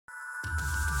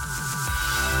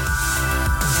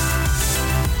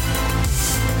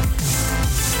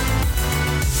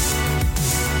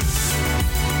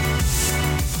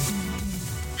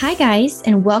Hi, guys,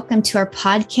 and welcome to our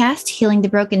podcast, Healing the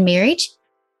Broken Marriage.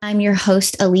 I'm your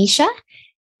host, Alicia.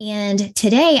 And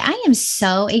today I am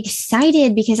so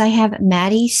excited because I have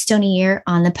Madi Stonier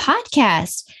on the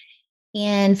podcast.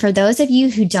 And for those of you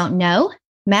who don't know,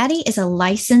 Madi is a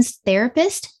licensed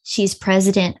therapist. She's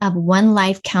president of One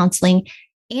Life Counseling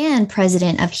and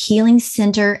president of Healing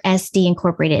Center SD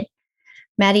Incorporated.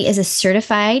 Madi is a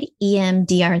certified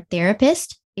EMDR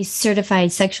therapist, a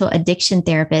certified sexual addiction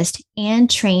therapist, and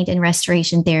trained in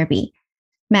restoration therapy.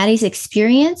 Madi's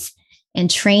experience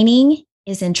and training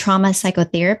is in trauma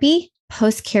psychotherapy,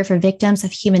 post-care for victims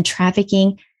of human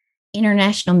trafficking,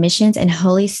 international missions, and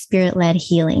Holy Spirit-led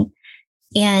healing.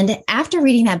 And after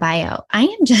reading that bio, I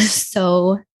am just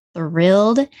so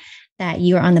thrilled that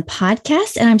you are on the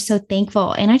podcast, and I'm so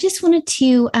thankful. And I just wanted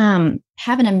to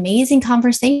have an amazing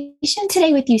conversation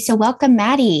today with you. So welcome,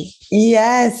 Madi.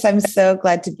 Yes, I'm so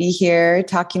glad to be here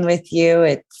talking with you.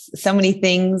 It's so many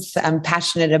things I'm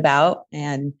passionate about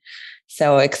and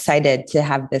so excited to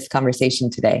have this conversation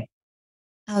today.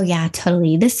 Oh yeah,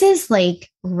 totally. This is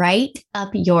like right up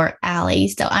your alley.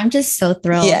 So I'm just so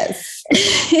thrilled. Yes.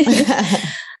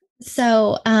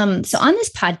 So on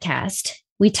this podcast,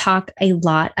 we talk a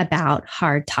lot about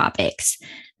hard topics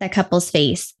that couples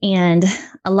face. And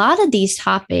a lot of these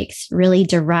topics really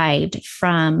derived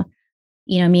from,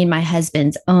 me and my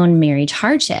husband's own marriage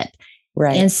hardship.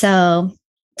 Right. And so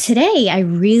today I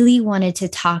really wanted to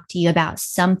talk to you about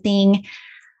something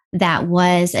that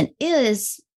was and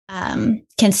is,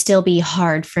 can still be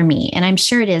hard for me. And I'm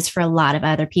sure it is for a lot of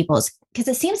other people, because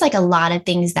it seems like a lot of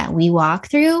things that we walk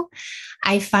through,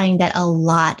 I find that a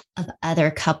lot of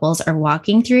other couples are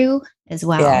walking through as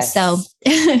well. Yes. So,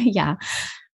 yeah.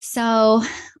 So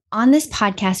on this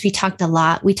podcast, we talk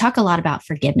a lot about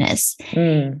forgiveness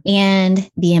and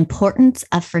the importance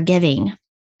of forgiving,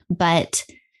 but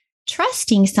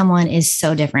trusting someone is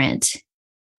so different.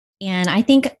 And I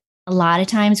think a lot of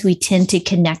times we tend to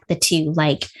connect the two.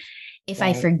 Like, if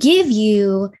I forgive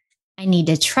you, I need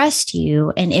to trust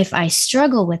you. And if I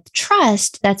struggle with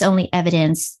trust, that's only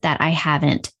evidence that I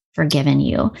haven't forgiven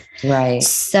you. Right.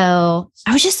 So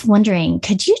I was just wondering,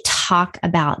 could you talk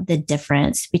about the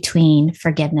difference between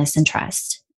forgiveness and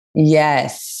trust?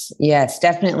 Yes,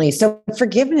 definitely. So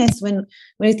forgiveness, when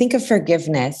you think of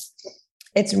forgiveness,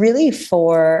 it's really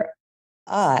for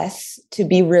us to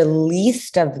be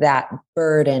released of that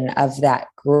burden, of that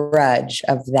grudge,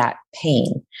 of that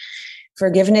pain.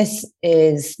 Forgiveness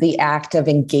is the act of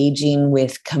engaging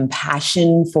with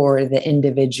compassion for the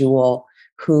individual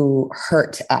who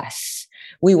hurt us.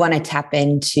 We want to tap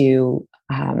into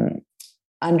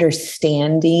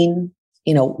understanding,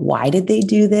 why did they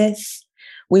do this?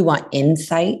 We want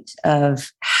insight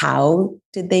of how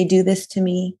did they do this to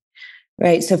me?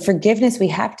 Right. So forgiveness, we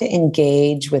have to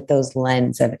engage with those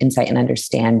lens of insight and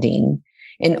understanding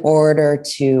in order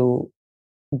to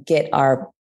get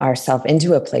ourselves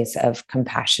into a place of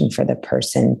compassion for the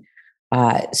person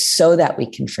so that we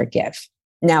can forgive.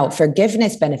 Now,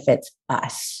 forgiveness benefits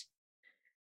us,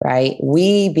 right?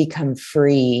 We become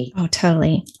free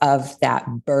totally of that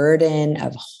burden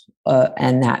of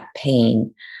and that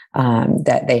pain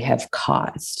that they have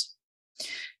caused.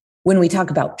 When we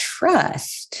talk about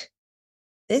trust,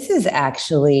 this is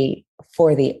actually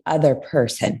for the other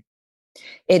person.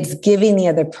 It's giving the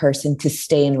other person to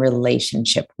stay in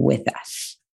relationship with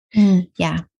us.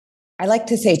 Yeah. I like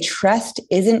to say trust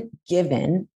isn't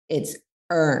given, it's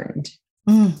earned.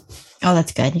 Oh,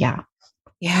 that's good. Yeah.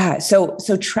 Yeah. So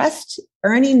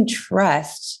earning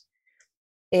trust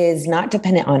is not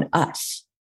dependent on us.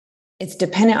 It's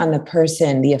dependent on the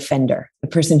person, the offender, the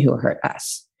person who hurt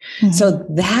us. Mm-hmm. So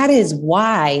that is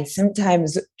why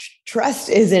sometimes trust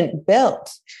isn't built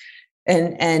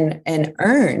and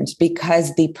earned,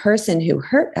 because the person who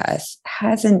hurt us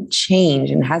hasn't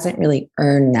changed and hasn't really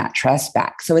earned that trust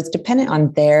back. So it's dependent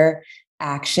on their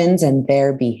actions and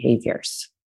their behaviors.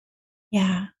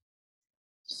 Yeah.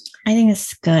 I think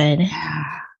it's good.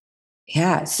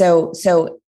 Yeah. So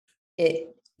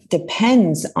it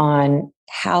depends on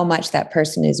how much that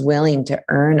person is willing to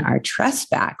earn our trust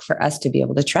back for us to be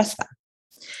able to trust them.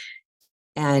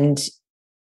 And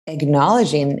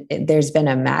acknowledging there's been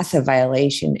a massive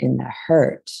violation in the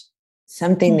hurt,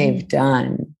 something they've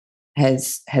done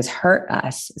has hurt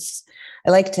us.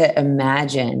 I like to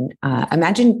imagine,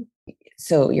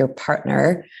 so your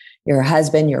partner, your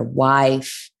husband, your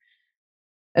wife,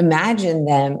 imagine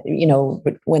them,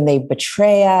 when they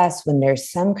betray us, when there's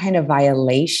some kind of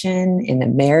violation in a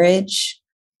marriage,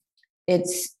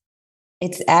 it's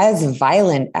as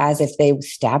violent as if they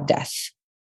stabbed us,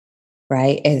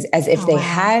 right? As if Oh, they wow.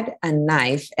 had a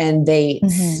knife and they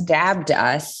stabbed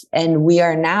us, and we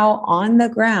are now on the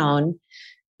ground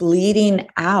bleeding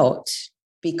out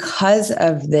because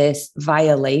of this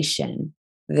violation,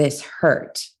 this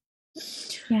hurt.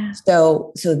 Yeah.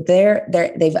 So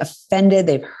they've offended,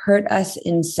 they've hurt us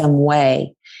in some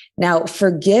way. Now,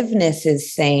 forgiveness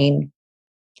is saying,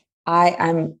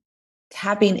 I'm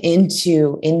tapping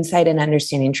into insight and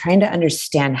understanding, trying to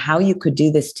understand how you could do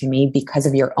this to me because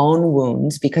of your own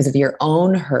wounds, because of your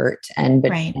own hurt and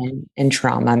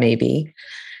trauma, maybe.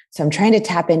 So I'm trying to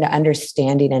tap into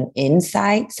understanding and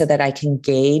insight so that I can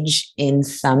gauge in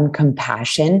some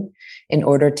compassion in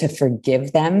order to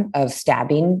forgive them of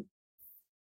stabbing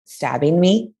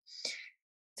me.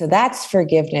 So that's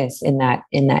forgiveness in that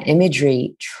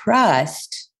imagery.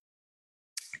 Trust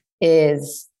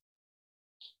is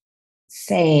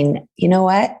saying, you know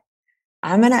what?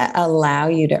 I'm going to allow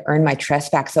you to earn my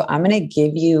trust back. So I'm going to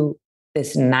give you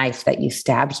this knife that you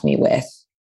stabbed me with.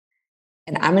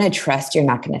 And I'm going to trust you're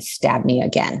not going to stab me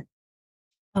again.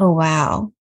 Oh,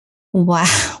 wow.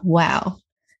 Wow. Wow.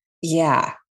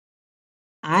 Yeah.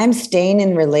 I'm staying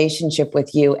in relationship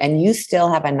with you and you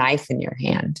still have a knife in your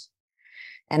hand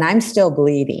and I'm still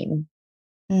bleeding.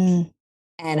 And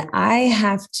I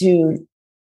have to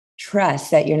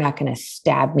trust that you're not going to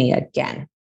stab me again.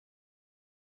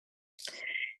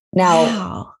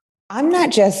 Now,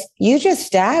 you just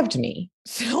stabbed me.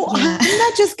 So I'm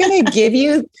not just going to give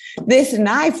you this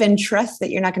knife and trust that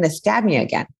you're not going to stab me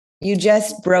again. You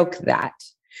just broke that.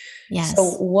 Yes. So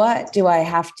what do I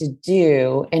have to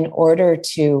do in order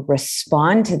to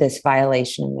respond to this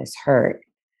violation and this hurt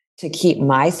to keep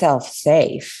myself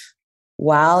safe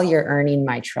while you're earning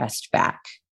my trust back?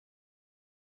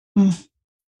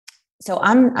 So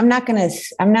I'm not going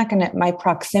to, my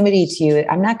proximity to you,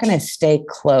 I'm not going to stay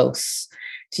close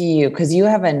to you because you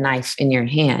have a knife in your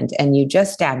hand and you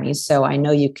just stabbed me. So I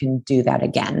know you can do that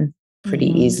again pretty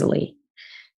easily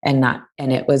and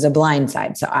it was a blind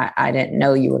side. So I didn't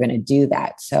know you were going to do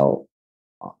that. So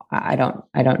I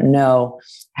don't know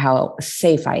how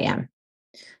safe I am.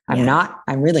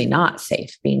 I'm really not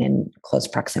safe being in close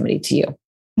proximity to you.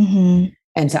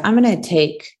 And so I'm going to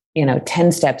take,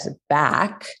 10 steps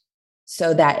back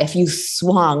so that if you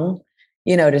swung,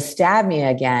 to stab me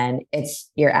again,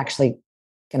 you're actually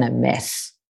going to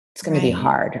miss. It's going to be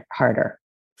harder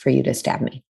for you to stab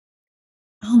me.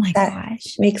 Oh my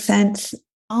gosh. Makes sense.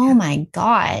 Oh my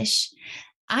gosh.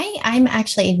 I'm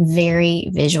actually a very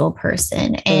visual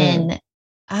person and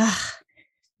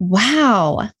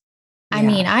wow. Yeah. I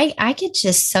mean, I could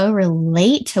just so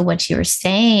relate to what you were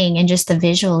saying and just the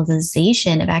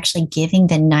visualization of actually giving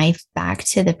the knife back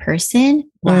to the person.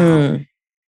 Wow.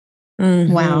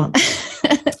 Wow.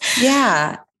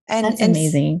 Yeah. And that's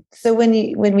amazing. So when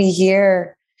we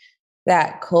hear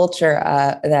that culture,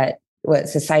 that what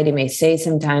society may say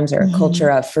sometimes, or a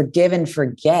culture of forgive and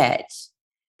forget,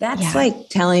 that's like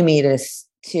telling me to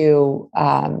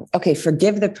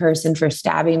forgive the person for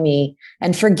stabbing me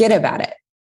and forget about it.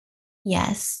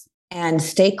 Yes. And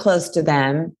stay close to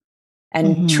them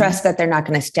and trust that they're not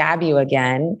going to stab you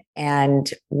again. And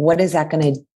what is that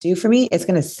going to do for me? It's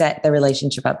going to set the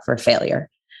relationship up for failure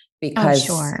because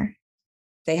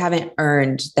they haven't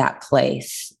earned that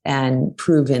place and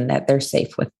proven that they're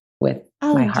safe with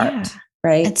my heart. Yeah.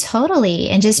 Right. Totally.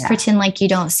 And just pretend like you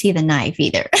don't see the knife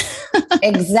either.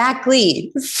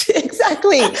 Exactly.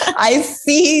 I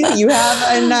see you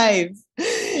have a knife.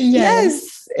 Yes.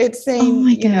 It's saying,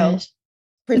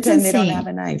 pretend they don't have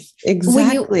a knife.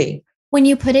 Exactly. When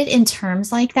you put it in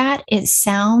terms like that, it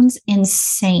sounds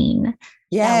insane.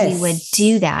 That we would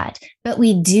do that, but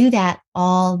we do that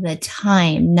all the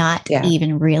time, not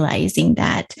even realizing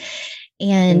that.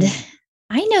 And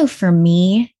I know for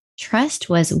me, trust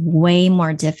was way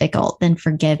more difficult than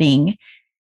forgiving.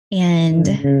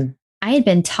 And I had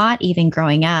been taught even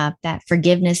growing up that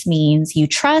forgiveness means you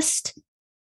trust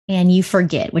and you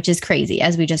forget, which is crazy,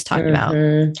 as we just talked about.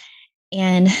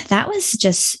 And that was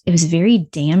it was very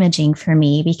damaging for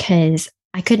me because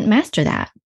I couldn't master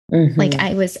that. Like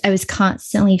I was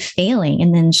constantly failing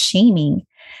and then shaming.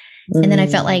 And then I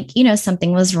felt like,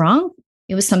 something was wrong.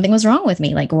 Something was wrong with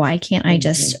me. Like, why can't I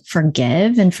just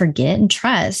forgive and forget and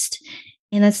trust?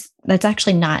 And that's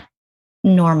actually not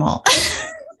normal.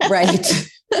 Right.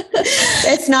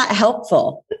 It's not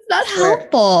helpful. It's not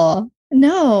helpful.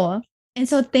 No. And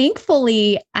so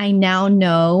thankfully, I now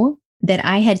know that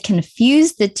I had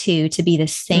confused the two to be the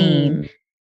same.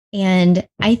 And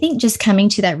I think just coming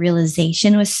to that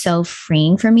realization was so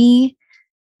freeing for me.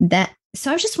 So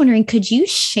I was just wondering, could you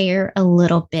share a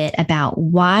little bit about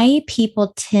why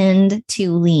people tend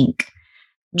to link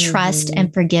trust Mhm.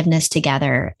 and forgiveness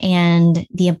together, and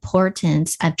the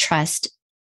importance of trust,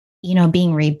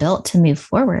 being rebuilt to move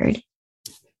forward.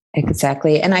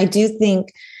 Exactly. And I do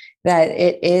think that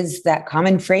it is that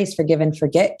common phrase, forgive and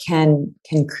forget, can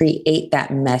create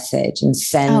that message and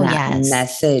send Oh, that yes.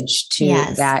 message to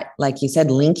Yes. that, like you said,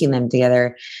 linking them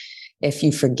together. If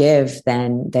you forgive,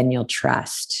 then you'll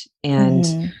trust. And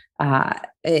Mm-hmm.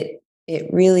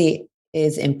 it really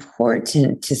is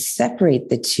important to separate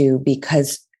the two,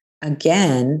 because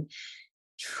again,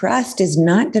 trust is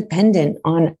not dependent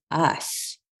on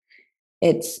us.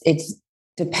 It's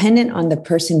dependent on the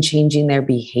person changing their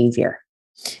behavior.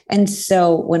 And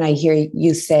so when I hear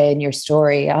you say in your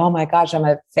story, oh my gosh, I'm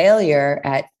a failure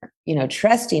at,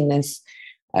 trusting this,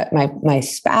 my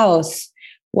spouse.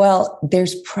 Well,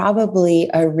 there's probably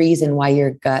a reason why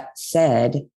your gut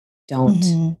said, don't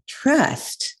Mm-hmm.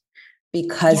 trust,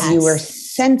 because you were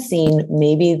Yes. sensing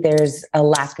maybe there's a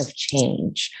lack of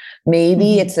change. Maybe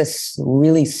Mm-hmm. it's a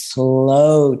really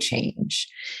slow change.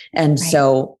 And Right.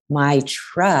 so my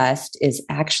trust is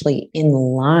actually in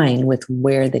line with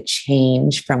where the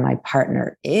change from my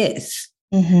partner is.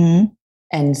 Mm-hmm.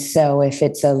 And so if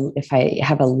I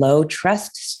have a low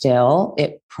trust still,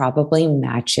 it probably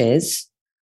matches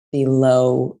the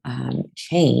low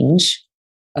change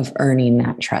of earning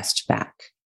that trust back.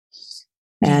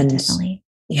 Yeah, And definitely.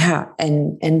 yeah,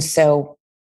 and so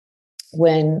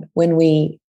when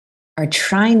we are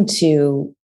trying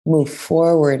to move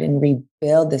forward and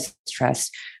rebuild this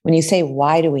trust, when you say,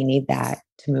 why do we need that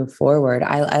to move forward?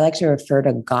 I like to refer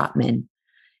to Gottman,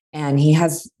 and he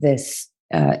has this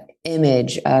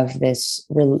image of this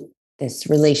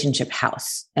relationship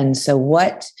house. And so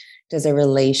what does a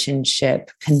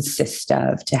relationship consist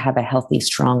of to have a healthy,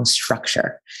 strong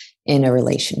structure in a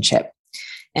relationship?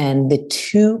 And the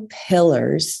two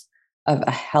pillars of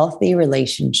a healthy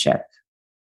relationship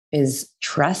is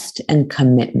trust and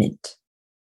commitment.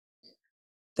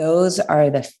 That's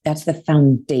the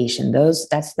foundation.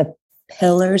 That's the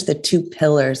pillars, the two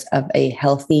pillars of a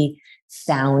healthy,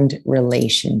 sound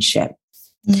relationship.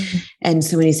 Mm-hmm. And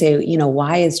so when you say,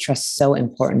 why is trust so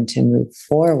important to move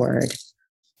forward?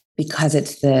 Because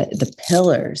it's the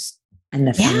pillars and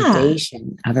the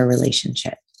foundation of a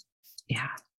relationship. Yeah.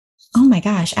 Oh my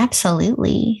gosh.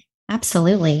 Absolutely.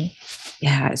 Absolutely.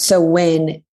 Yeah. So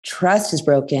when trust is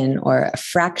broken or a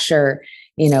fracture,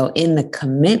 in the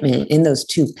commitment, in those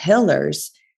two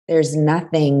pillars, there's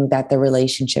nothing that the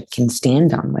relationship can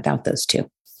stand on without those two.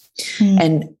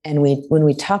 Mm. And when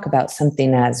we talk about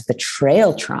something as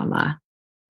betrayal trauma,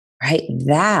 right,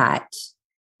 that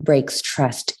breaks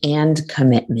trust and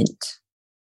commitment.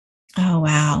 Oh,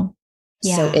 wow.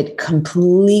 Yeah. So it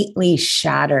completely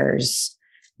shatters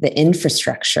the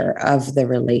infrastructure of the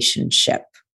relationship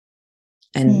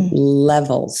and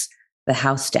levels the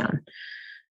house down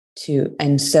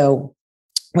and so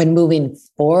when moving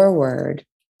forward,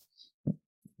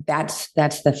 that's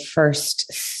the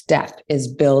first step, is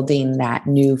building that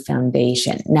new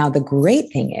foundation. Now, the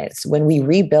great thing is when we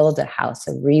rebuild a house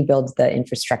and rebuild the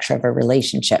infrastructure of a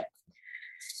relationship,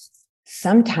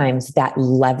 sometimes that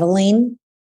leveling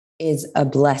is a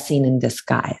blessing in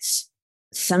disguise.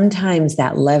 Sometimes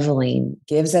that leveling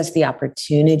gives us the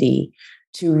opportunity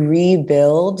to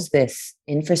rebuild this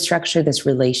infrastructure, this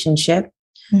relationship,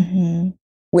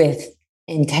 with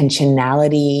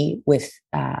intentionality, with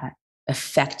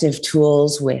effective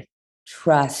tools, with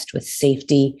trust, with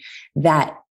safety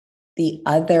that the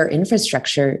other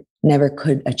infrastructure never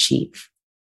could achieve.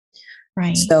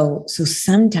 Right. So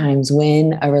sometimes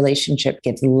when a relationship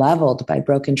gets leveled by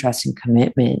broken trust and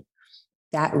commitment,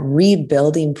 that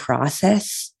rebuilding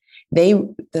process,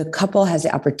 the couple has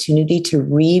the opportunity to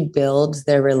rebuild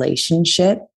their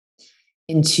relationship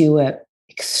into an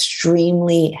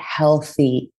extremely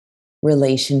healthy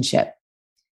relationship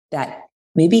that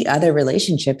maybe other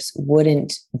relationships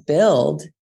wouldn't build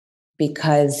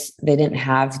because they didn't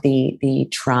have the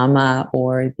trauma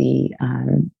or the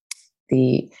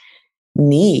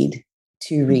need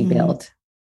to rebuild.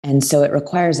 And so it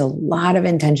requires a lot of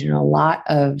intention, a lot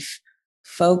of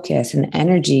focus and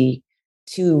energy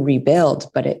to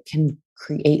rebuild, but it can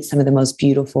create some of the most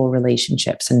beautiful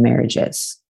relationships and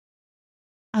marriages.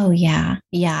 Oh, yeah.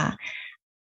 Yeah.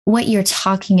 What you're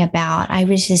talking about, I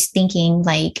was just thinking,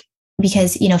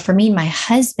 because, for me and my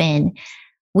husband,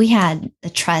 we had the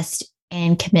trust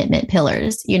and commitment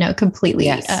pillars, completely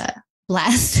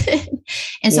blasted.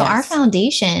 And so our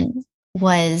foundation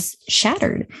was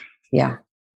shattered. Yeah.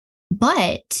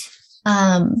 But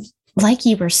like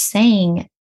you were saying,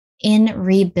 in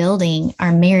rebuilding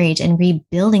our marriage and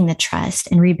rebuilding the trust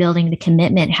and rebuilding the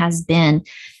commitment has been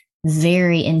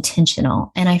very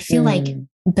intentional. And I feel like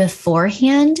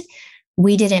beforehand,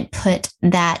 we didn't put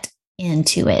that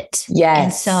into it. Yes.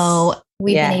 And so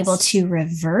we've been able to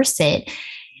reverse it.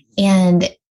 And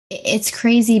it's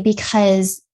crazy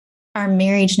because our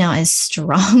marriage now is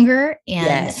stronger.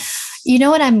 And you know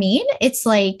what I mean? It's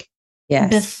like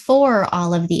before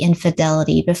all of the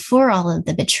infidelity, before all of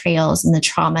the betrayals and the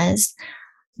traumas,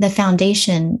 the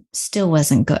foundation still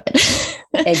wasn't good.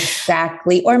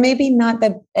 Exactly. Or maybe not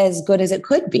as good as it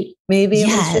could be. Maybe it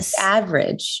was just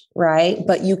average, right?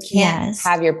 But you can't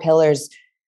have your pillars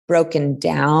broken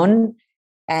down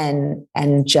and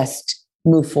just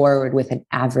move forward with an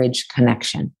average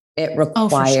connection. It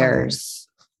requires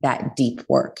that deep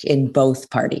work in both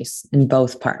parties, in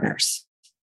both partners.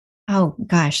 Oh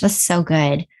gosh, that's so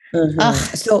good.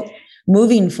 So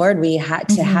moving forward, we had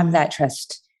to have that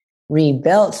trust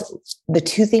rebuilt. The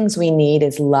two things we need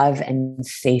is love and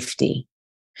safety.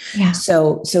 Yeah.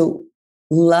 So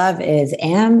love is,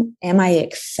 am I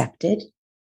accepted?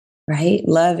 Right?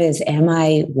 Love is, am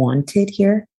I wanted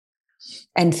here?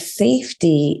 And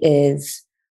safety is,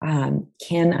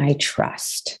 can I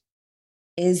trust?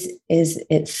 Is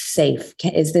it safe?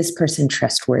 Is this person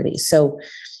trustworthy? So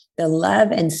the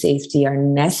love and safety are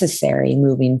necessary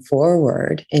moving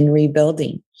forward in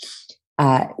rebuilding.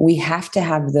 We have to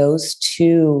have those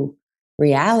two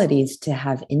realities to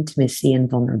have intimacy and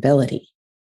vulnerability.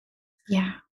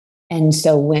 Yeah. And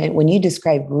so when you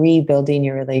describe rebuilding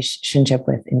your relationship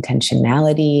with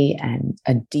intentionality and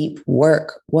a deep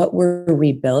work, what we're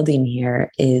rebuilding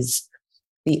here is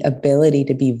the ability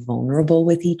to be vulnerable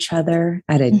with each other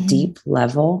at a deep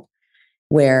level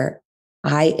where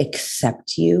I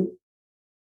accept you.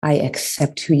 I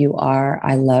accept who you are.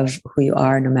 I love who you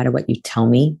are, no matter what you tell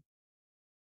me.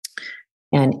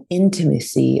 And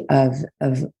intimacy of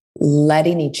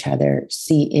letting each other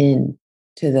see in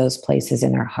to those places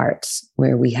in our hearts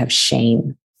where we have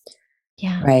shame.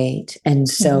 Yeah. Right. And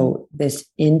so this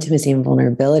intimacy and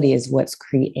vulnerability is what's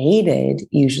created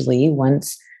usually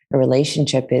once a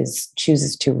relationship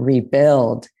chooses to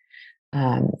rebuild,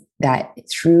 that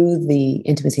through the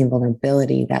intimacy and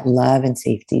vulnerability, that love and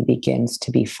safety begins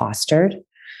to be fostered,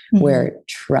 where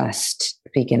trust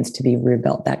begins to be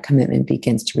rebuilt, that commitment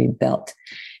begins to rebuild.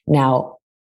 Now,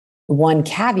 one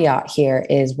caveat here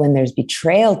is when there's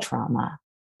betrayal trauma,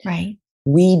 right?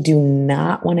 We do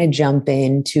not want to jump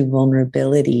into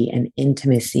vulnerability and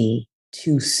intimacy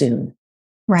too soon.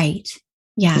 Right.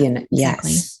 Yeah. Exactly.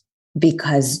 Yes.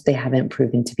 Because they haven't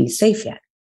proven to be safe yet.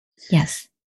 Yes.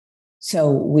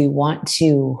 So we want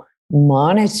to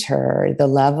monitor the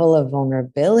level of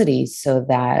vulnerability so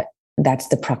that that's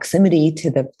the proximity to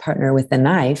the partner with the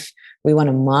knife. We want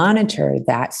to monitor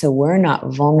that so we're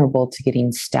not vulnerable to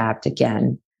getting stabbed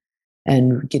again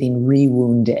and getting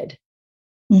re-wounded,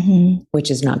 which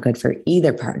is not good for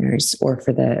either partners or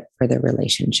for the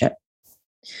relationship.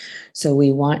 So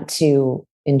we want to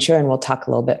ensure, and we'll talk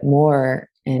a little bit more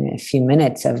in a few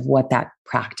minutes of what that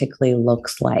practically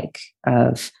looks like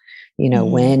of,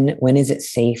 when is it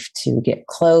safe to get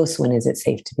close? When is it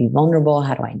safe to be vulnerable?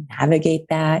 How do I navigate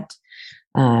that?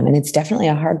 And it's definitely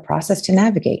a hard process to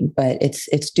navigate, but it's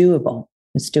doable.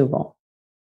 It's doable.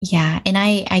 Yeah. And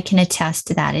I can attest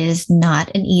to that. It is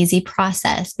not an easy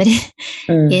process, but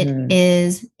it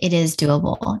is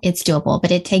doable. It's doable, but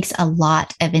it takes a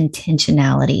lot of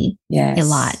intentionality, a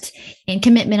lot, and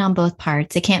commitment on both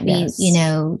parts. It can't be,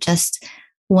 just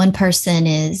one person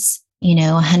is,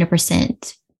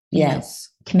 100%,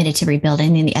 committed to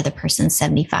rebuilding and the other person's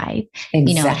 75.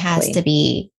 Exactly. It has to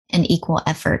be an equal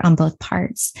effort on both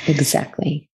parts.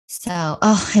 Exactly. So,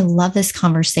 I love this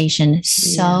conversation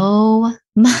so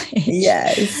much.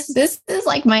 Yes. This is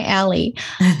like my alley.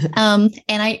 And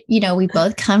we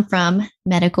both come from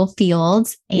medical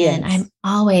fields, and I'm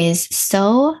always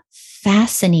so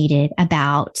fascinated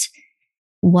about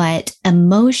what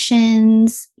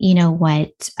emotions,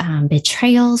 what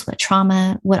betrayals, what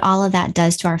trauma, what all of that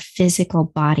does to our physical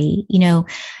body, So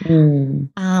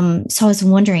I was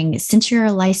wondering, since you're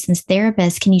a licensed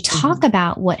therapist, can you talk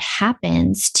about what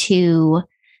happens to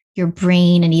your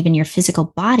brain and even your physical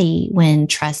body when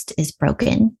trust is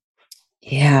broken?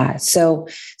 Yeah. So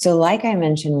like I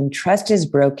mentioned, when trust is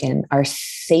broken, our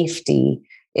safety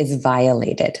is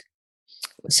violated.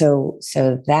 So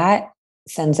that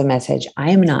sends a message,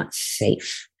 I am not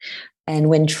safe. And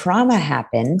when trauma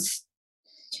happens,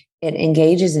 it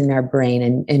engages in our brain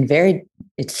and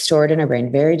it's stored in our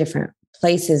brain, very different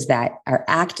places that are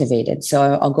activated.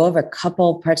 So I'll go over a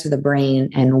couple parts of the brain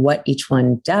and what each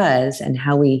one does and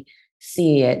how we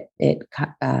see it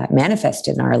manifest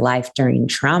in our life during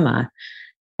trauma,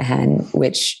 and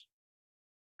which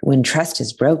when trust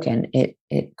is broken,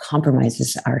 it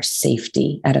compromises our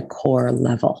safety at a core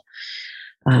level.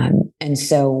 And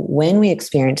so when we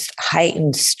experience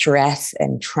heightened stress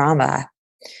and trauma,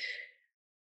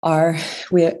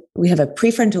 we have a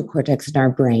prefrontal cortex in our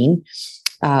brain,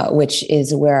 which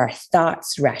is where our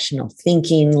thoughts, rational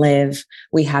thinking live.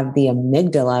 We have the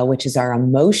amygdala, which is our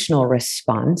emotional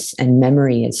response, and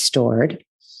memory is stored,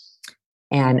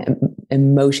 and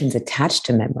emotions attached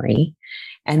to memory.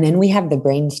 And then we have the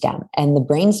brainstem, and the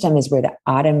brainstem is where the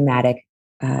automatic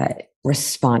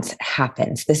response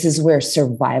happens. This is where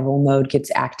survival mode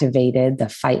gets activated, the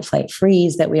fight, flight,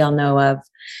 freeze that we all know of.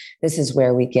 This is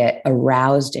where we get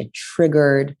aroused and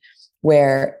triggered,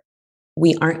 where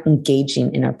we aren't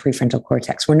engaging in our prefrontal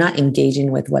cortex. We're not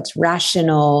engaging with what's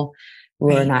rational.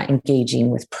 We're not engaging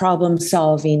with problem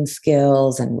solving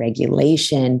skills and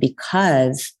regulation,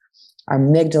 because our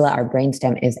amygdala, our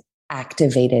brainstem, is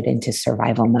activated into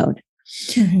survival mode.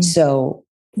 Mm-hmm. So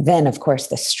then, of course,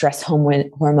 the stress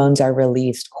hormones are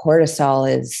released. Cortisol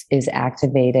is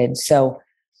activated. So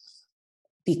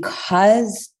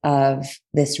because of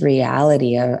this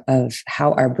reality of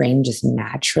how our brain just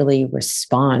naturally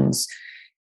responds,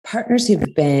 partners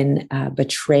who've been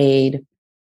betrayed,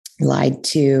 lied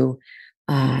to,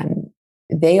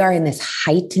 they are in this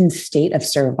heightened state of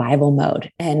survival mode.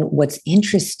 And what's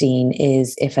interesting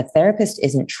is, if a therapist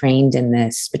isn't trained in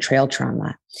this betrayal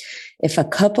trauma, if a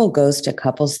couple goes to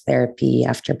couples therapy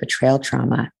after betrayal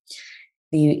trauma,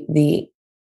 the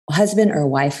husband or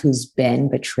wife who's been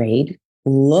betrayed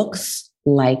looks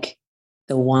like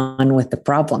the one with the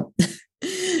problem,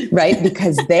 right?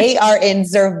 Because they are in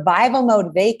survival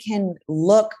mode. They can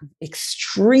look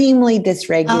extremely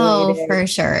dysregulated. Oh, for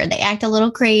sure. They act a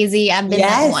little crazy. I've been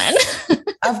that one.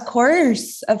 Of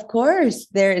course.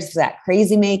 There is that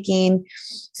crazy making.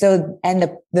 So, and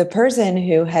the person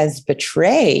who has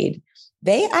betrayed,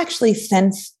 they actually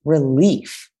sense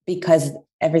relief because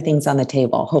everything's on the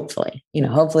table.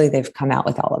 Hopefully they've come out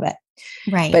with all of it.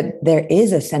 Right. But there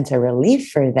is a sense of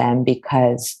relief for them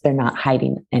because they're not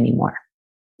hiding anymore.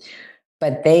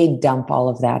 But they dump all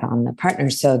of that on the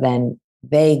partner. So then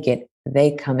they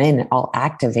come in all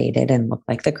activated and look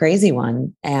like the crazy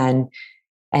one. And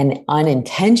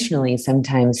unintentionally,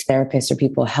 sometimes therapists or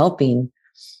people helping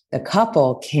the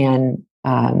couple can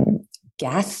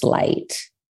gaslight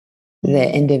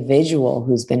the individual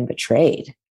who's been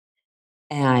betrayed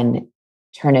and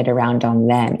turn it around on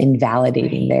them,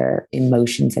 invalidating their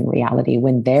emotions and reality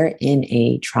when they're in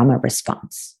a trauma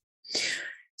response.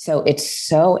 So it's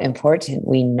so important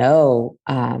we know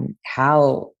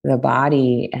how the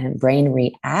body and brain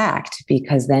react,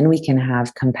 because then we can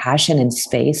have compassion and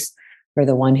space for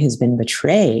the one who's been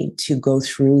betrayed to go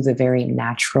through the very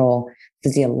natural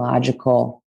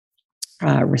physiological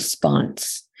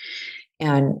response.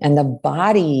 And the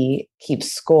body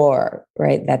keeps score,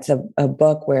 right? That's a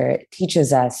book where it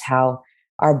teaches us how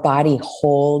our body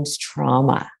holds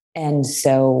trauma. And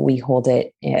so we hold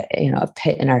it, a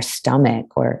pit in our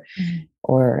stomach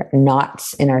or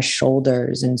knots in our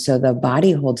shoulders. And so the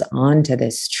body holds on to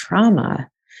this trauma,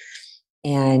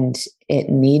 and it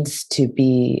needs to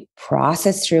be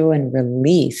processed through and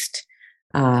released.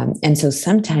 And so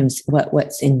sometimes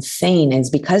what's insane is,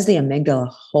 because the amygdala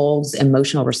holds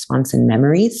emotional response and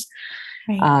memories,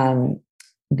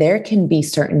 there can be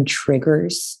certain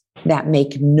triggers that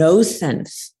make no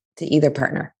sense to either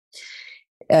partner.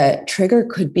 A trigger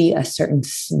could be a certain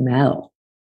smell.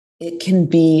 It can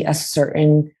be a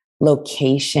certain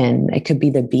location. It could be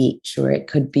the beach, or it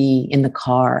could be in the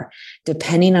car,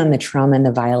 depending on the trauma and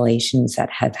the violations that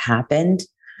have happened.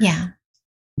 Yeah.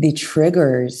 The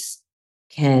triggers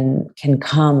can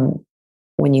come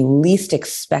when you least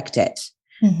expect it,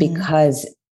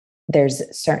 because there's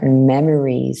certain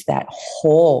memories that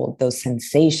hold those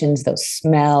sensations, those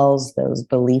smells, those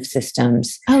belief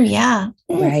systems. Oh, yeah.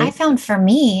 Right. I found for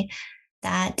me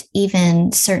that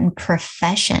even certain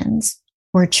professions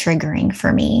were triggering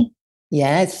for me.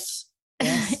 Yes.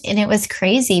 And it was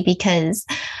crazy because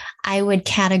I would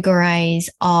categorize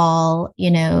all,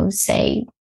 say,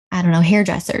 I don't know,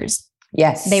 hairdressers.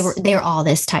 Yes. They were all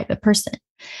this type of person.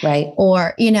 Right.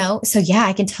 Or, so yeah,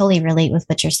 I can totally relate with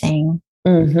what you're saying.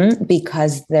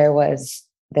 Because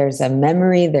there's a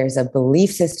memory, there's a belief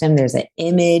system, there's an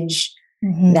image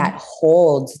that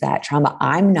holds that trauma.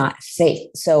 I'm not safe.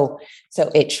 So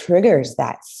it triggers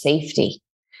that safety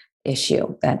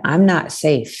issue, that I'm not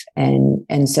safe.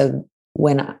 And so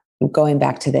when going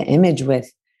back to the image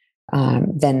with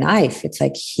the knife, it's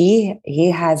like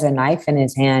he has a knife in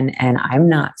his hand and I'm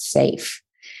not safe.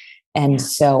 And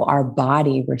so our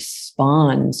body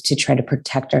responds to try to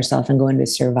protect ourselves and go into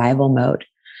survival mode,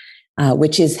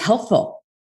 which is helpful.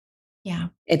 Yeah.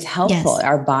 It's helpful. Yes.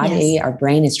 Our body, Yes. our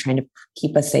brain is trying to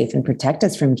keep us safe and protect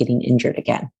us from getting injured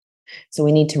again. So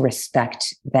we need to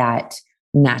respect that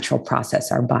natural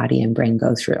process our body and brain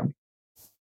go through.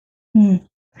 Mm.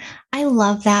 I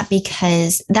love that,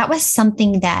 because that was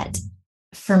something that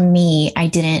for me, I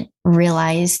didn't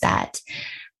realize that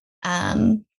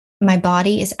my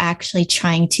body is actually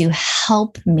trying to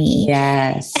help me.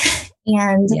 Yes.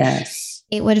 And yes.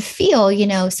 it would feel,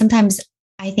 sometimes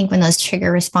I think when those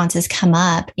trigger responses come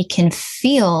up, it can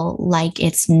feel like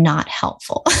it's not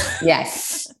helpful.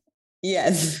 Yes.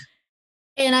 Yes.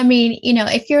 And I mean,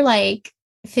 if you're like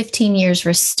 15 years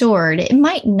restored, it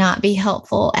might not be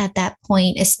helpful at that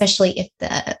point, especially if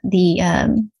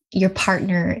your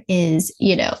partner is,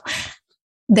 you've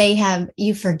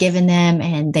forgiven them,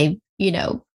 and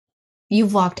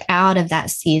you've walked out of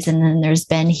that season and there's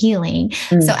been healing.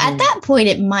 Mm-hmm. So at that point,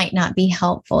 it might not be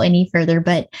helpful any further,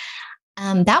 but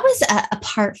that was a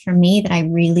part for me that I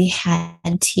really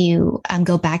had to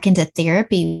go back into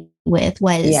therapy with,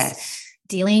 was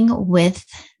dealing with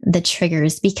the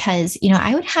triggers, because,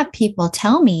 I would have people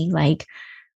tell me like,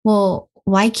 well,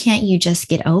 why can't you just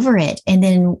get over it? And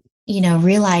then,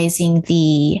 realizing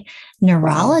the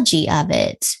neurology of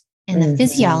it and the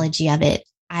physiology of it,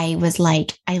 I was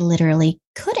like, I literally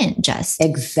couldn't just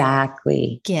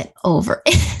get over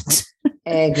it.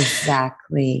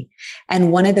 Exactly.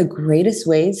 And one of the greatest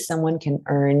ways someone can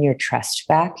earn your trust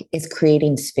back is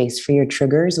creating space for your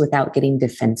triggers without getting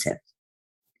defensive.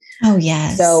 Oh,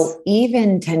 yes. So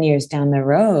even 10 years down the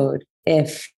road,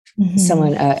 if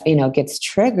someone, gets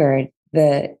triggered,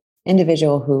 the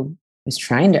individual who was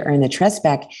trying to earn the trust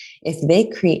back, if they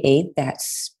create that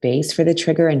space for the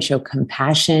trigger and show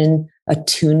compassion,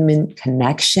 attunement,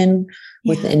 connection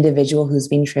with the individual who's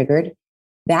being triggered,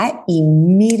 that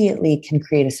immediately can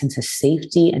create a sense of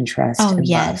safety and trust and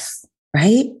love,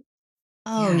 right?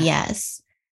 Oh, yes.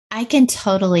 I can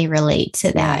totally relate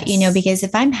to that, because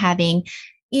if I'm having,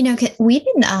 we've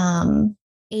been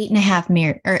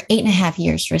 8.5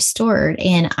 years restored,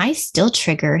 and I still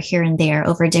trigger here and there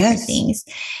over different things.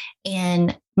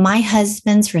 And my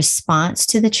husband's response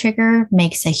to the trigger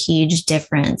makes a huge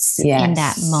difference in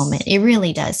that moment. It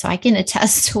really does. So I can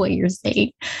attest to what you're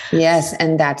saying. Yes.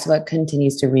 And that's what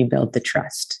continues to rebuild the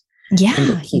trust. Yeah. And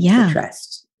to keep the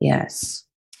trust. Yes.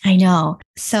 I know.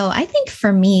 So I think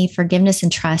for me, forgiveness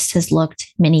and trust has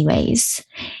looked many ways.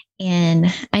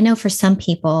 And I know for some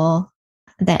people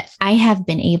that I have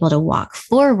been able to walk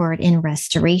forward in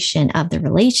restoration of the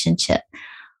relationship,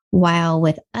 while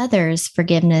with others,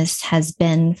 forgiveness has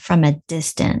been from a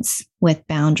distance with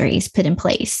boundaries put in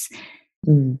place.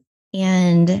 And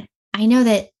I know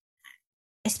that,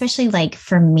 especially like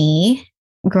for me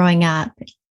growing up,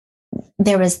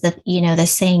 there was the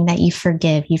saying that you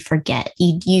forgive, you forget,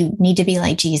 you need to be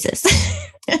like Jesus.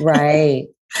 Right.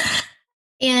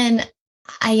 And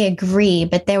I agree,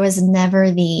 but there was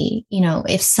never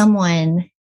if someone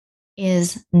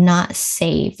is not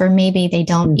safe, or maybe they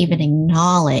don't even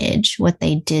acknowledge what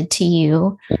they did to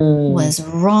you was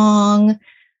wrong,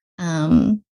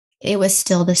 it was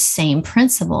still the same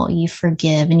principle. You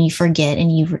forgive and you forget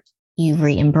and you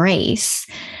re-embrace.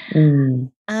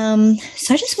 So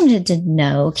I just wanted to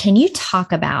know, can you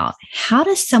talk about how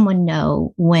does someone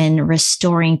know when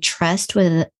restoring trust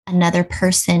with another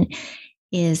person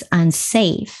is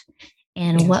unsafe?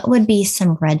 And what would be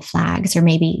some red flags or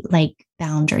maybe like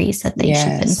boundaries that they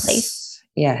should put in place?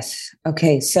 Yes.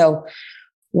 Okay. So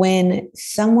when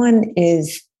someone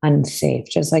is unsafe,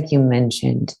 just like you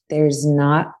mentioned, there's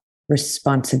not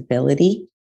responsibility.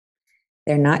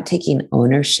 They're not taking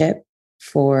ownership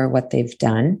for what they've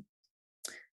done.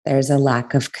 There's a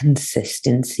lack of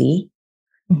consistency.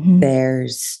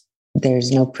 There's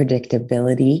no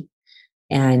predictability.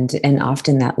 And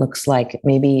often that looks like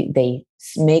maybe they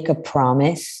make a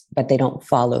promise, but they don't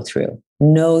follow through.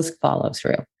 No follow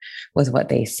through with what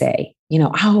they say.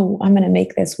 I'm going to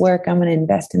make this work. I'm going to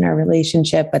invest in our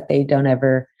relationship, but they don't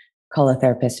ever call a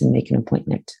therapist and make an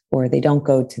appointment, or they don't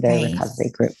go to their recovery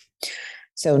group.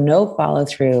 So no follow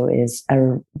through is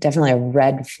definitely a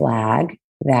red flag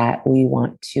that we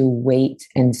want to wait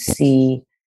and see.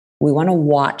 We want to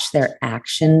watch their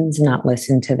actions, not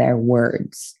listen to their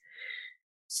words.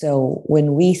 So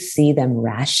when we see them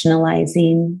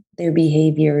rationalizing their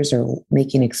behaviors or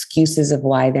making excuses of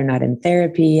why they're not in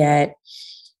therapy yet,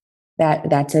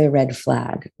 that's a red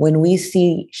flag. When we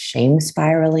see shame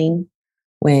spiraling,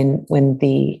 when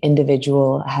the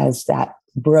individual has that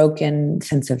broken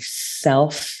sense of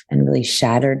self and really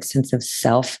shattered sense of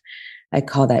self, I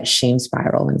call that shame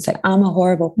spiral. And it's like, I'm a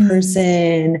horrible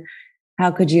person. How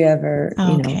could you ever,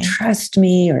 Okay. trust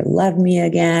me or love me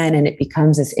again? And it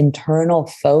becomes this internal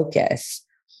focus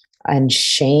and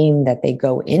shame that they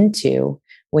go into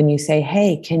when you say,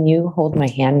 hey, can you hold my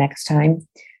hand next time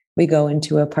we go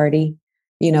into a party?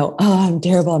 Oh, I'm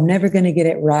terrible. I'm never going to get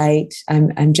it right.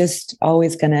 I'm just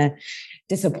always going to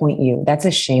disappoint you. That's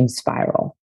a shame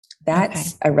spiral.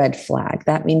 That's a red flag.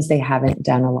 That means they haven't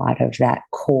done a lot of that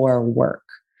core work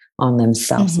on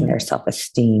themselves and their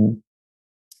self-esteem.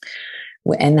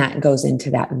 And that goes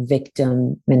into that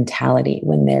victim mentality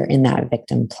when they're in that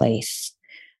victim place.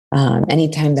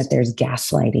 Anytime that there's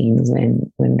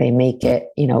gaslighting, when they make it,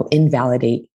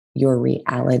 invalidate your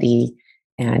reality,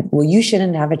 and well, you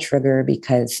shouldn't have a trigger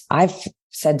because I've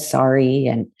said sorry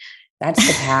and that's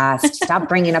the past. Stop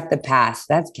bringing up the past.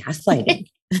 That's gaslighting.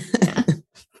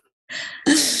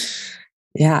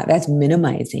 Yeah, that's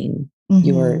minimizing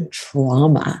your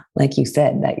trauma, like you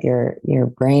said, that your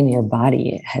brain, your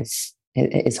body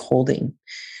is holding.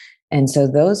 And so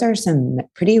those are some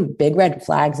pretty big red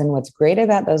flags. And what's great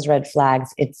about those red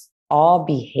flags, it's all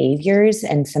behaviors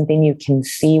and something you can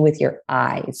see with your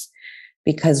eyes.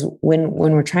 Because when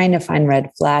we're trying to find red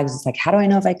flags, it's like, how do I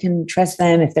know if I can trust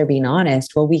them if they're being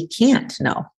honest? Well, we can't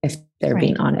know if they're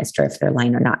being honest or if they're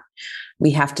lying or not.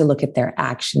 We have to look at their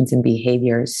actions and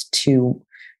behaviors to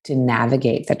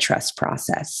navigate the trust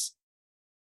process.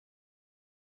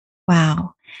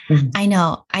 Wow. I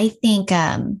know. I think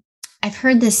I've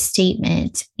heard this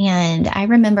statement, and I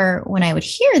remember when I would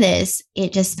hear this,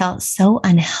 it just felt so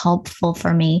unhelpful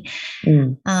for me.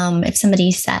 If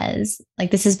somebody says,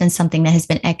 like, this has been something that has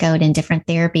been echoed in different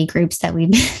therapy groups that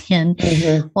we've been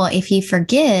in. Well, if you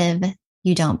forgive,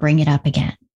 you don't bring it up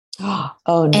again. Oh,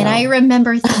 no. And I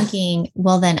remember thinking,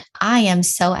 well, then I am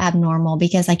so abnormal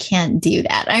because I can't do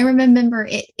that. I remember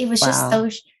it was just so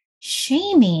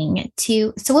shaming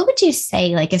so what would you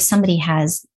say, like, if somebody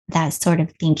has that sort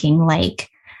of thinking, like,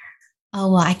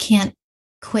 oh, well, I can't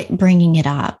quit bringing it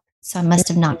up, so I must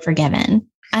have not forgiven.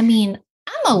 I mean,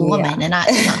 I'm a woman and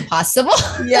it's not possible.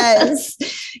 Yes.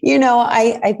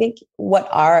 I think what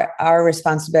our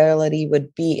responsibility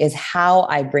would be is how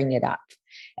I bring it up.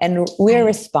 And we're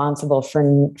responsible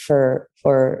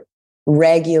for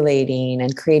regulating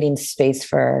and creating space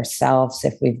for ourselves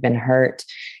if we've been hurt,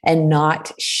 and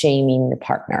not shaming the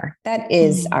partner. That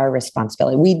is our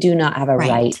responsibility. We do not have a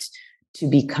right to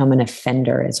become an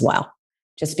offender as well.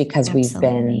 Just because we've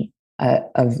been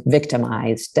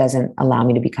victimized doesn't allow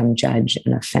me to become judge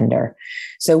and offender.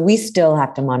 So we still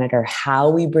have to monitor how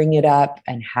we bring it up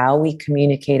and how we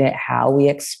communicate it, how we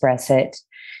express it.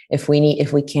 If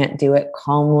we can't do it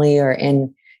calmly or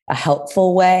in a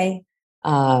helpful way,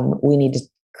 we need to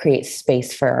create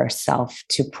space for ourselves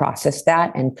to process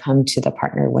that and come to the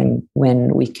partner when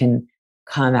we can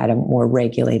come at a more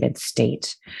regulated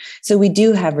state. So we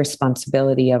do have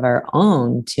responsibility of our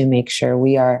own to make sure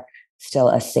we are still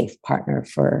a safe partner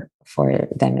for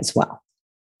them as well.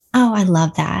 Oh, I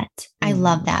love that. I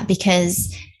love that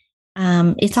because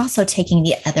it's also taking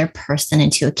the other person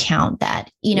into account that,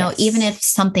 even if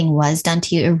something was done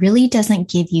to you, it really doesn't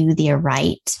give you the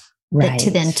right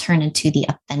to then turn into the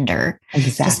offender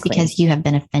just because you have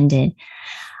been offended.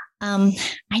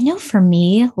 I know for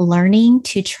me, learning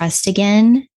to trust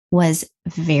again was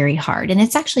very hard. And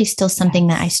it's actually still something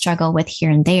that I struggle with here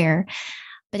and there,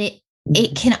 but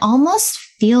it can almost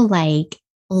feel like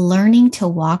learning to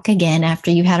walk again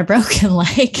after you had a broken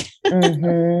leg.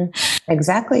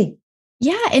 Exactly.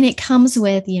 Yeah. And it comes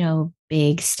with,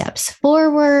 big steps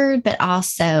forward, but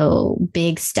also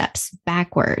big steps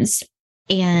backwards.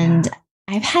 And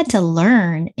I've had to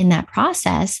learn in that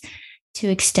process to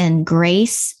extend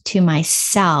grace to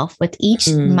myself with each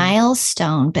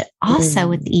milestone, but also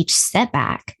with each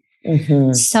setback.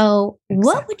 So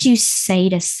what would you say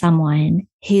to someone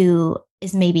who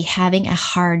is maybe having a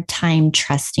hard time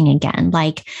trusting again?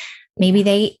 Like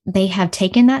maybe they have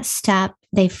taken that step,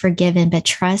 they've forgiven, but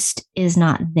trust is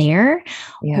not there.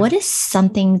 What is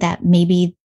something that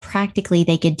maybe practically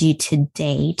they could do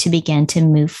today to begin to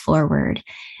move forward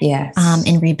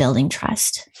in rebuilding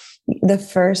trust? The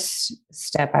first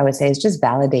step I would say is just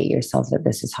validate yourself that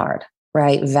this is hard,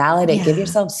 right? Validate, give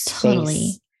yourself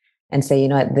space and say, you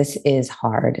know what, this is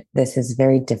hard. This is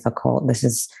very difficult. This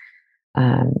is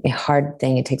a hard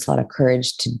thing. It takes a lot of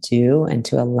courage to do and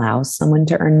to allow someone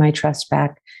to earn my trust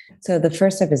back. So the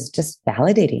first step is just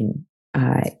validating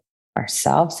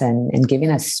ourselves and giving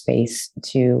us space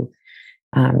to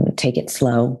take it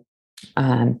slow.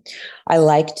 I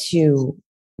like to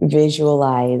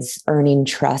visualize earning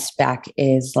trust back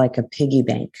is like a piggy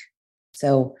bank.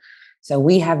 So So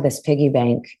we have this piggy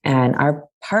bank, and our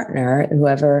partner,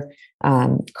 whoever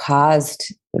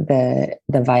caused the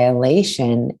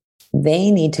violation,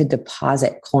 they need to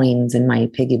deposit coins in my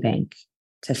piggy bank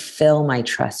to fill my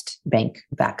trust bank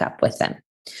back up with them.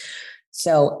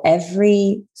 So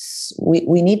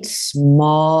we need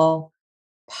small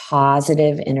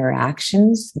positive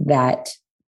interactions that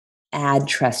add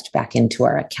trust back into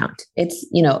our account. It's,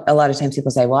 a lot of times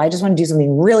people say, well, I just want to do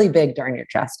something really big to earn your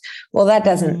trust. Well, that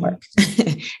doesn't work.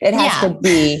 It has to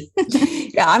be,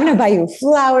 I'm going to buy you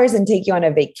flowers and take you on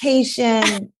a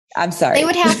vacation. I'm sorry. They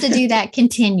would have to do that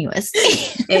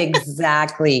continuously.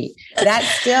 Exactly. That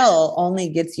still only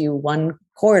gets you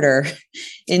 1/4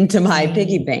 into my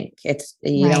piggy bank.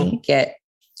 You don't get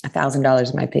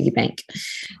 $1,000 in my piggy bank.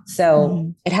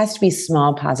 So it has to be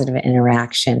small positive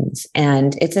interactions.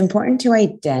 And it's important to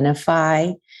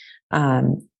identify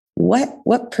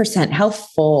what percent, how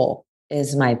full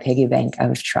is my piggy bank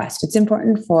of trust. It's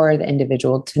important for the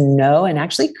individual to know and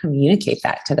actually communicate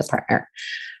that to the partner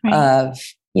of,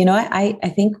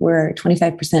 I think we're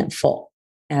 25% full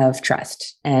of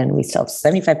trust and we still have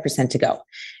 75% to go.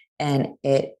 And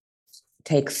it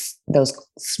takes those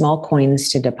small coins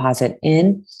to deposit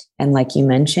in. And like you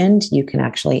mentioned, you can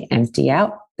actually empty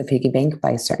out the piggy bank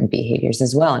by certain behaviors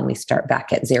as well. And we start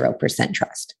back at 0%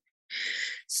 trust.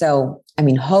 So,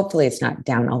 hopefully it's not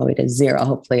down all the way to zero.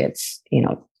 Hopefully it's,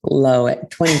 low at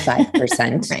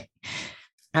 25%. Right.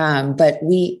 But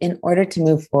in order to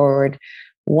move forward,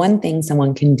 one thing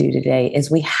someone can do today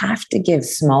is we have to give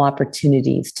small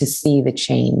opportunities to see the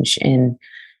change in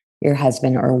your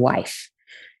husband or wife.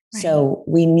 Right. So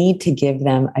we need to give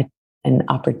them an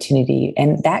opportunity.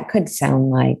 And that could sound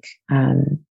like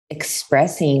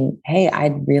expressing, hey,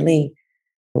 I'd really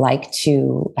like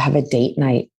to have a date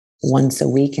night once a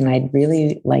week, and I'd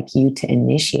really like you to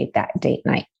initiate that date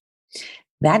night.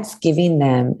 That's giving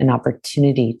them an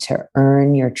opportunity to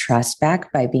earn your trust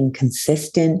back by being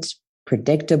consistent,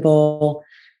 predictable,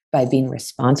 by being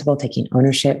responsible, taking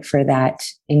ownership for that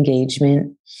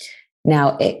engagement.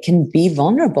 Now, it can be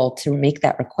vulnerable to make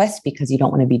that request because you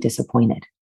don't want to be disappointed.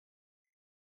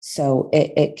 So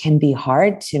it can be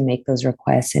hard to make those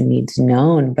requests and needs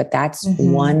known, but that's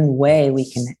one way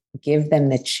we can give them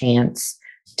the chance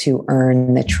to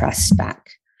earn the trust back.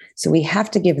 So we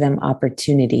have to give them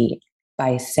opportunity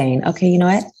by saying, okay, you know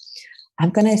what?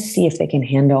 I'm going to see if they can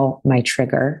handle my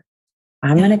trigger.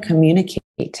 I'm going to communicate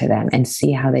to them and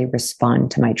see how they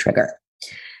respond to my trigger.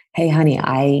 Hey, honey,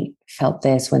 I felt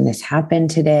this when this happened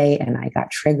today and I got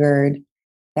triggered.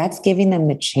 That's giving them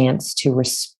the chance to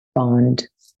respond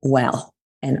well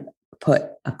and put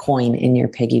a coin in your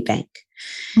piggy bank.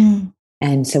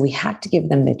 And so we have to give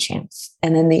them the chance.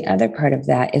 And then the other part of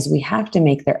that is we have to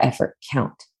make their effort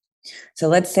count. So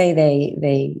let's say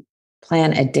they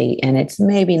plan a date and it's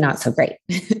maybe not so great.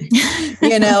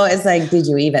 It's like, did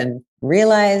you even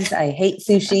realize I hate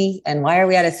sushi? And why are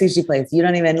we at a sushi place? You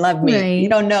don't even love me. Right. You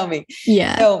don't know me.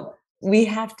 Yeah. So we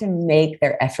have to make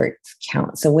their efforts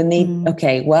count. So when they,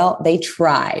 they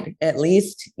tried, at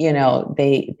least,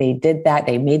 they did that.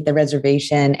 They made the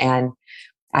reservation, and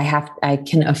I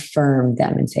can affirm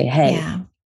them and say, hey,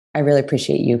 I really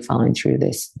appreciate you following through.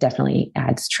 This definitely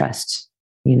adds trust,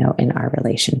 in our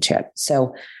relationship.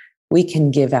 So we can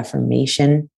give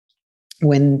affirmation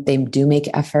when they do make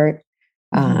effort.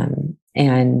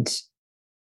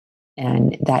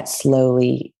 And that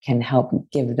slowly can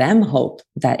help give them hope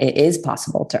that it is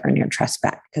possible to earn your trust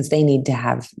back, because they need to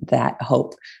have that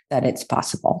hope that it's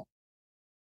possible.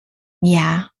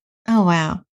 Yeah. Oh,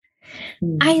 wow.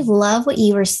 I love what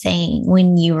you were saying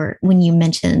when you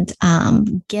mentioned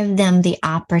give them the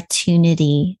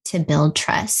opportunity to build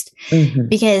trust,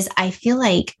 because I feel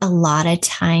like a lot of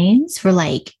times we're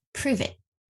like, prove that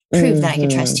I can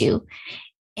trust you,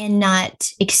 and not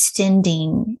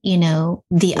extending,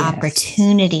 the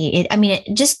opportunity.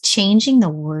 Just changing the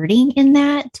wording in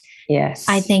that. Yes.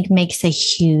 I think makes a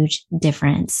huge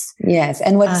difference. Yes.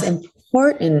 And what's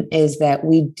important is that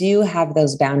we do have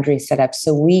those boundaries set up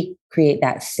so we create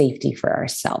that safety for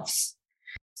ourselves.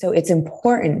 So it's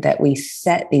important that we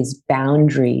set these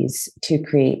boundaries to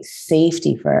create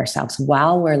safety for ourselves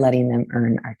while we're letting them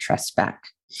earn our trust back.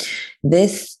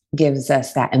 This gives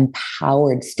us that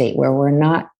empowered state where we're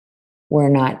not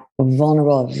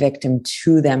vulnerable, a victim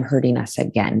to them hurting us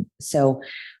again. So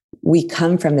we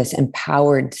come from this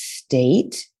empowered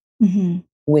state,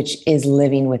 which is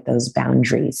living with those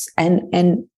boundaries.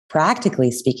 And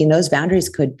practically speaking, those boundaries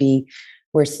could be,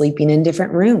 we're sleeping in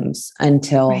different rooms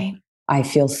until I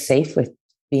feel safe with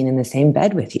being in the same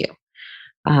bed with you.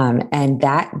 And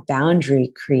that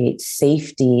boundary creates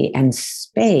safety and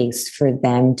space for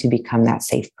them to become that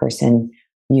safe person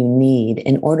you need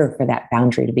in order for that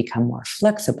boundary to become more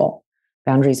flexible.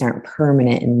 Boundaries aren't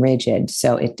permanent and rigid,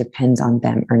 so it depends on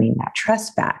them earning that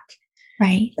trust back.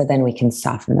 Right. But then we can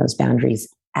soften those boundaries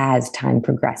as time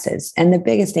progresses. And the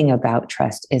biggest thing about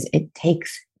trust is it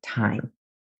takes time.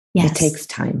 Yes. It takes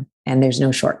time, and there's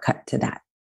no shortcut to that.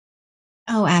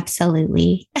 Oh,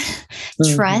 absolutely.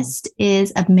 Trust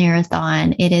is a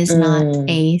marathon. It is not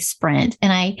a sprint.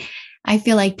 And I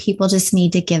feel like people just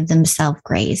need to give themselves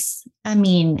grace. I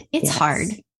mean, it's hard.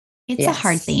 It's a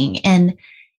hard thing. And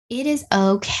it is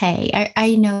okay.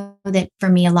 I know that for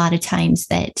me, a lot of times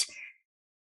that,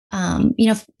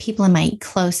 people in my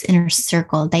close inner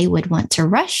circle, they would want to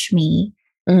rush me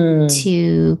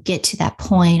to get to that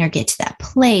point or get to that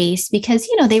place because,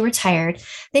 they were tired.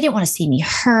 They didn't want to see me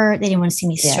hurt. They didn't want to see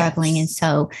me struggling. And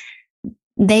so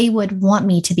they would want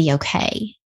me to be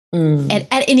okay at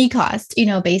any cost,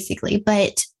 basically.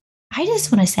 But I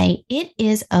just want to say it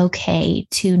is okay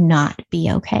to not be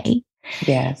okay.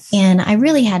 Yes. And I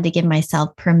really had to give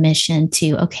myself permission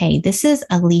to, okay, this is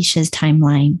Alicia's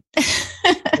timeline.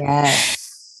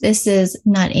 Yes. This is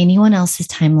not anyone else's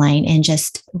timeline, and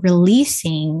just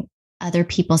releasing other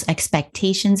people's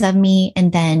expectations of me.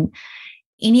 And then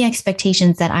any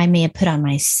expectations that I may have put on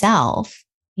myself,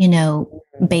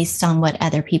 based on what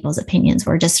other people's opinions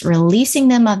were, just releasing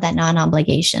them of that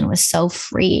non-obligation was so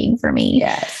freeing for me.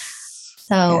 Yes.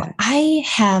 So I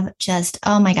have just,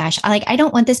 oh my gosh, I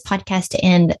don't want this podcast to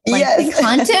end. The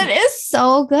content is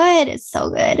so good. It's so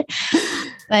good.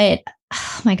 But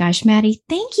oh my gosh, Madi,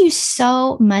 thank you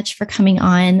so much for coming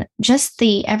on. Just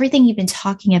everything you've been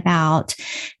talking about,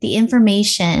 the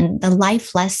information, the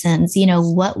life lessons,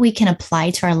 what we can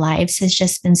apply to our lives has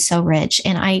just been so rich.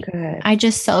 And I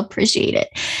just so appreciate it.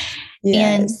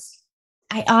 Yes. And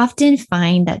I often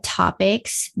find that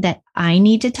topics that I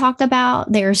need to talk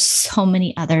about, there's so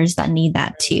many others that need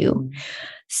that too.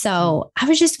 So I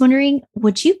was just wondering,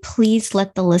 would you please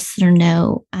let the listener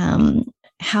know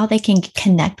how they can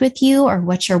connect with you or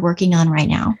what you're working on right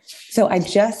now? So I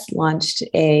just launched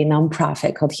a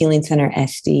nonprofit called Healing Center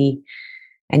SD,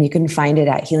 and you can find it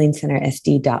at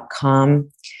healingcentersd.com.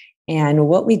 And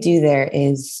what we do there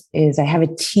is I have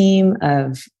a team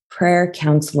of prayer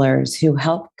counselors who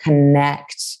help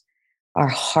connect our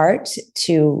heart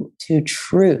to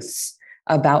truths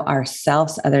about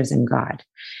ourselves, others, and God.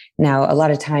 Now, a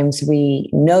lot of times we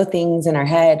know things in our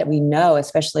head. We know,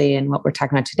 especially in what we're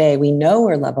talking about today, we know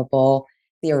we're lovable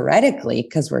theoretically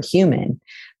because we're human,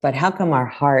 but how come our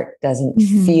heart doesn't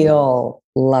feel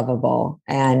lovable?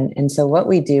 And so what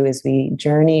we do is we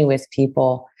journey with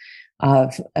people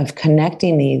of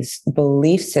connecting these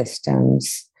belief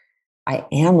systems. I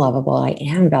am lovable, I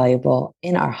am valuable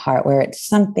in our heart, where it's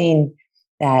something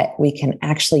that we can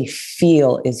actually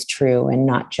feel is true and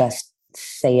not just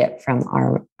say it from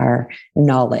our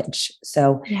knowledge.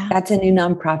 So that's a new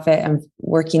nonprofit I'm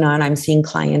working on. I'm seeing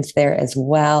clients there as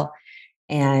well,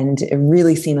 and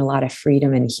really seeing a lot of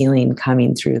freedom and healing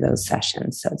coming through those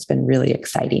sessions. So it's been really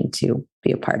exciting to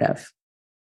be a part of.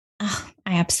 Oh,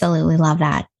 I absolutely love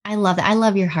that. I love that. I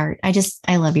love your heart. I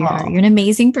love your heart. You're an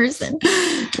amazing person.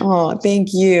 Oh, thank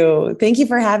you. Thank you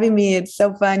for having me. It's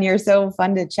so fun. You're so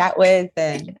fun to chat with,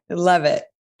 and I love it.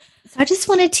 So I just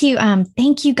wanted to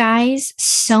thank you guys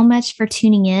so much for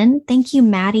tuning in. Thank you,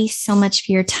 Madi, so much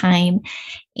for your time.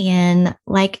 And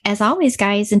as always,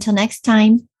 guys, until next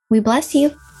time, we bless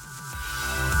you.